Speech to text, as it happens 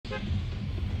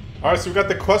Alright, so we got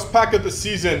the quest pack of the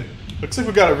season. Looks like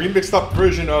we got a remixed up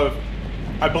version of...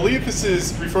 I believe this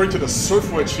is referring to the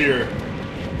Surf Witch here.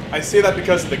 I say that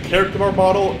because of the character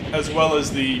model as well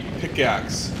as the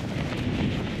pickaxe.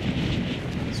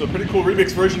 So a pretty cool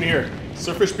remix version here.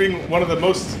 Surf Witch being one of the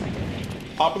most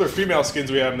popular female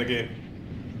skins we have in the game.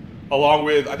 Along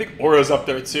with, I think Aura's up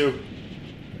there too.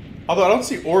 Although I don't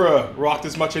see Aura rocked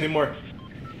as much anymore.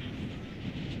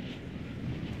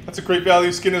 That's a great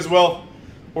value skin as well.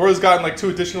 Aura's gotten like 2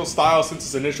 additional styles since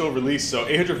its initial release, so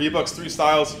 800 V-Bucks, 3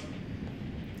 styles.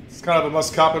 It's kind of a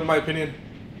must cop in my opinion.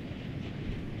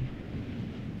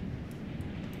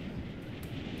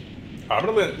 I'm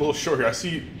gonna let a little short here. I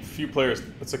see a few players.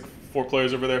 That's like 4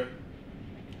 players over there.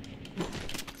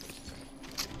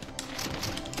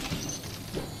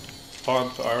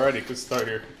 Pumped. Alrighty, good start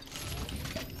here.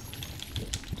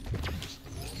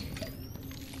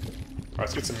 Alright,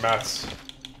 let's get some mats.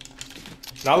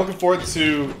 Now looking forward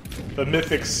to the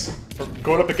mythics, or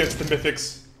going up against the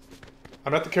mythics. I'm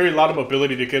gonna have to carry a lot of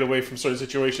mobility to get away from certain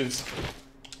situations.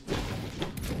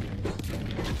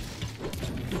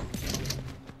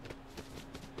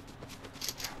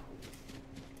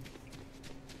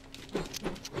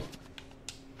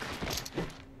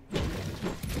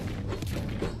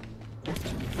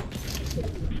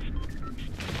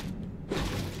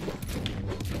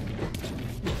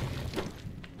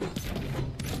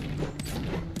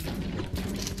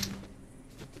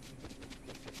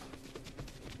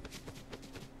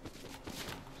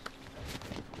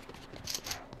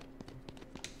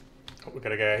 We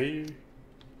got a guy here.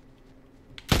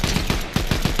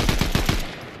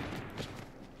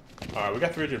 Alright, we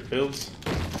got 300 builds,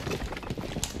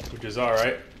 which is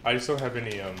alright. I just don't have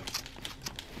any, I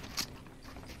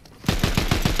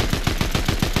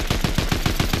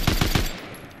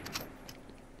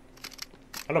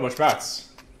don't have much mats,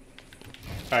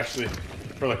 actually,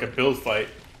 for like a build fight.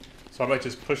 So I might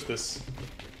just push this.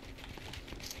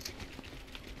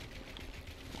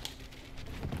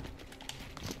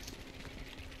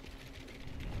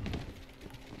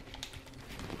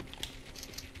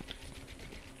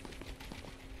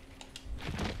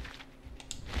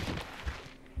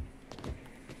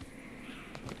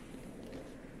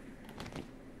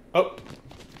 Oh.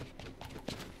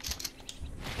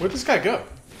 Where'd this guy go?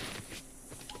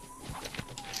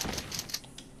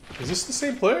 Is this the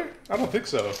same player? I don't think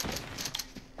so.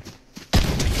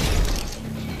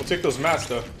 We'll take those mats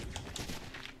though.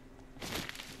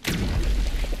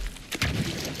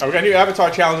 Alright, we got new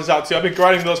avatar challenges out too. I've been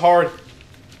grinding those hard.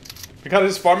 We kind of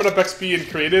just farming up XP in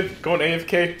creative, going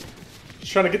AFK.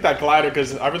 Just trying to get that glider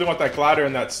because I really want that glider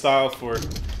and that style for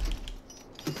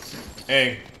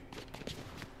Aang.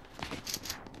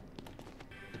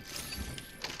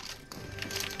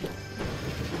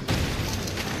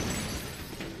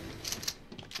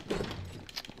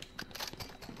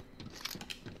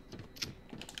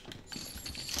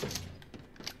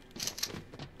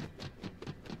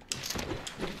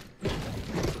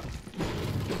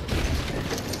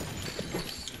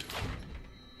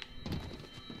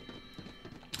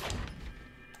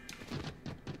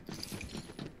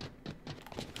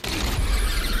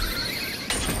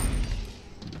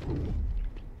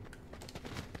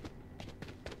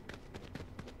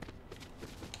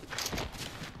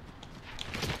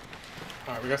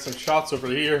 Alright, we got some shots over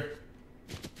here.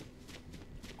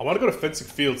 I want to go to fencing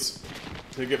fields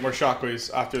to get more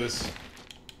shockwaves after this.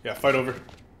 Yeah, fight over.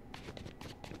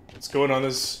 What's going on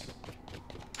this?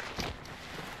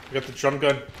 We got the drum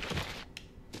gun.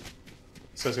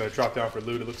 This guy's gonna drop down for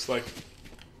loot, it looks like.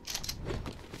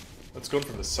 Let's go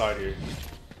from the side here.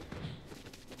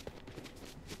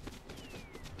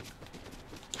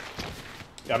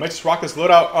 Yeah, I might just rock this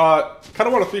loadout. Kind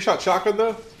of want a 3-shot shotgun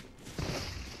though.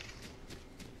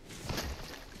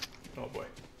 Oh boy.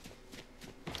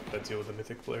 Gotta deal with the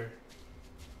mythic player.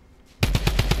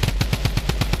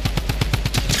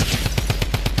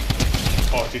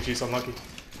 Oh, GG's unlucky.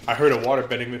 I heard a water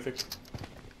bending mythic.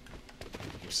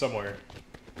 Somewhere.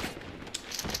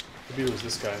 Maybe it was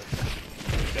this guy.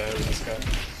 Yeah, it was this guy.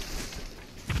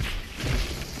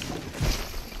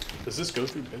 Does this go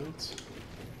through builds?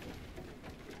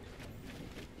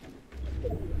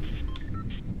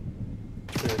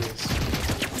 There it is.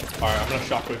 Alright, I'm gonna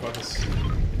shockwave on this.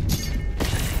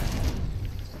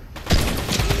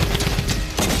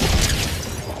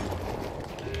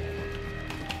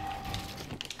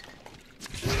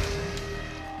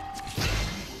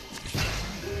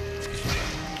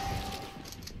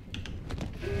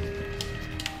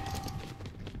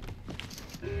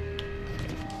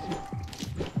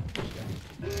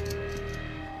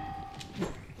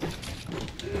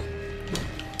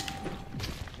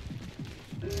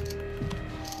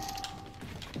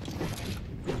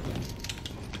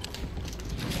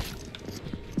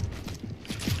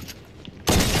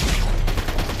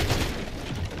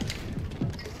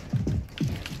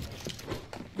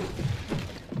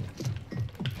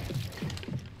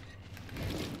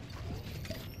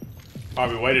 Oh,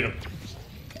 we waited him.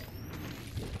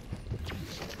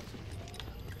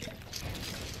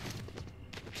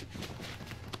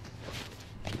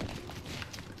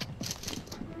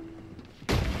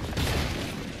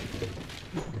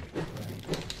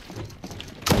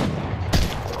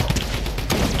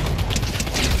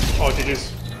 Oh,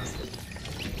 GG's.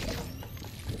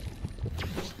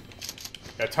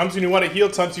 Yeah, times when you want to heal,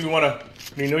 times when you want to,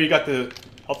 when you know you got the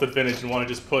health advantage and want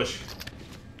to just push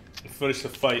and finish the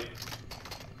fight.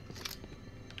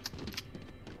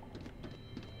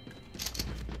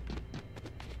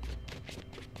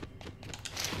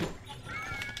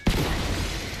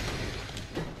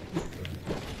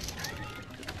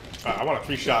 I want a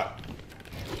 3-shot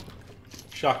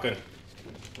shotgun.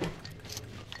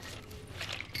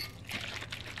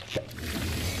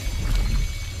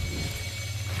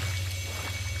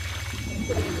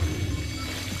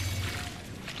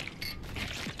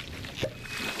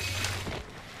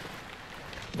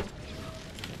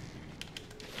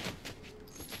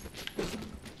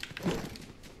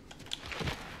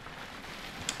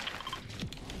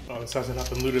 Oh, this hasn't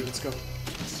been looted. Let's go.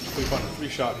 We find a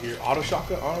 3-shot here. Auto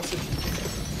shotgun, honestly.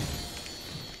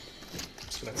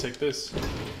 Just gonna take this.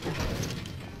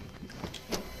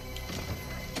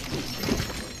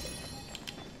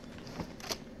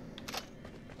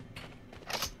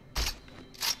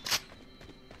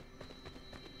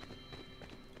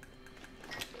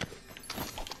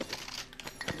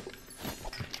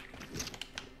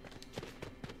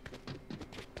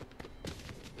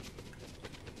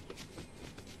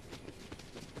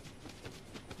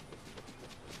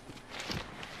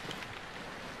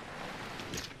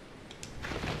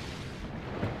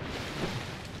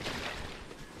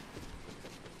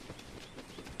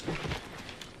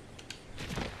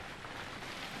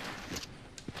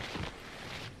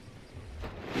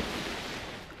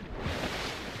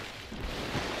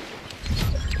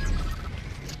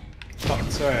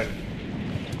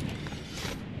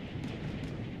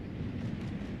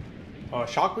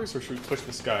 Shockwaves, or should we push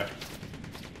this guy?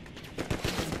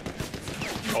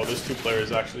 Oh, there's 2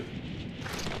 players actually.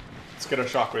 Let's get our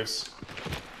shockwaves.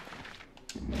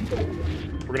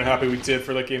 We're gonna happy we did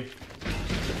for that game.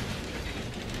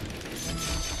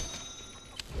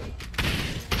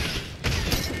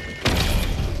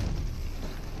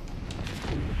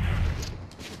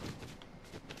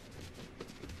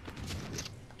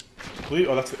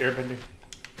 Oh, that's the airbending.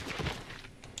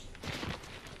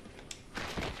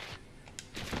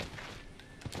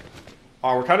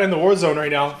 Oh, we're kind of in the war zone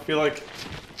right now. I feel like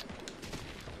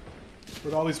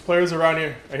with all these players around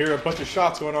here, I hear a bunch of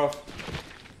shots going off.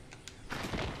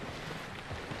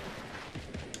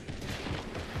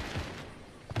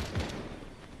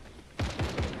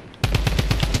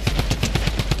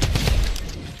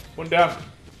 One down.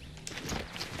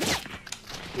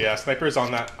 Yeah, sniper's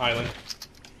on that island.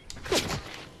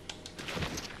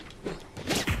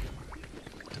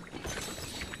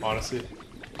 Honestly.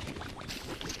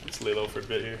 Lay low for a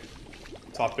bit here.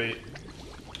 Top 8.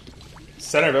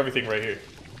 Center of everything right here.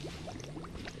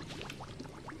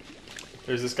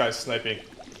 There's this guy sniping.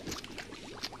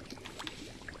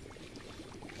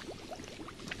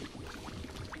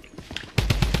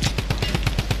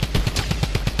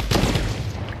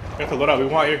 We have to load out. We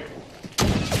want here.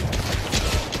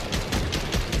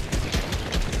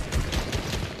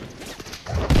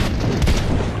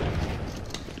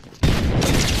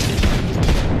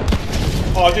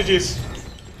 Oh, GG's.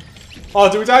 Oh,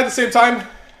 did we die at the same time?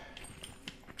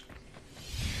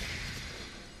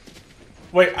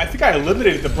 Wait, I think I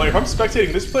eliminated the player. If I'm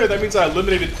spectating this player, that means I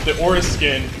eliminated the aura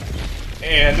skin.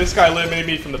 And this guy eliminated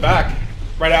me from the back.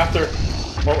 Right after.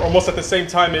 Or almost at the same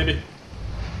time, maybe.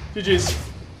 GG's.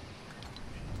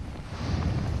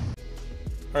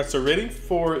 Alright, so rating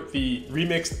for the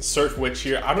remixed Surf Witch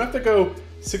here. I'm gonna have to go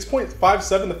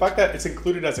 6.57. The fact that it's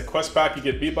included as a quest pack, you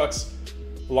get V-Bucks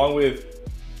along with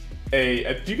do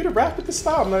you get a wrap with this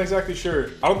style? I'm not exactly sure.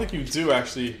 I don't think you do,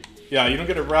 actually. Yeah, you don't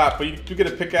get a wrap, but you do get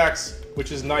a pickaxe,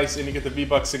 which is nice, and you get the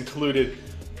V-Bucks included.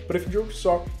 But if you enjoyed the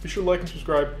song, be sure to like and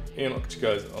subscribe, and I'll catch you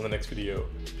guys on the next video.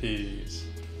 Peace.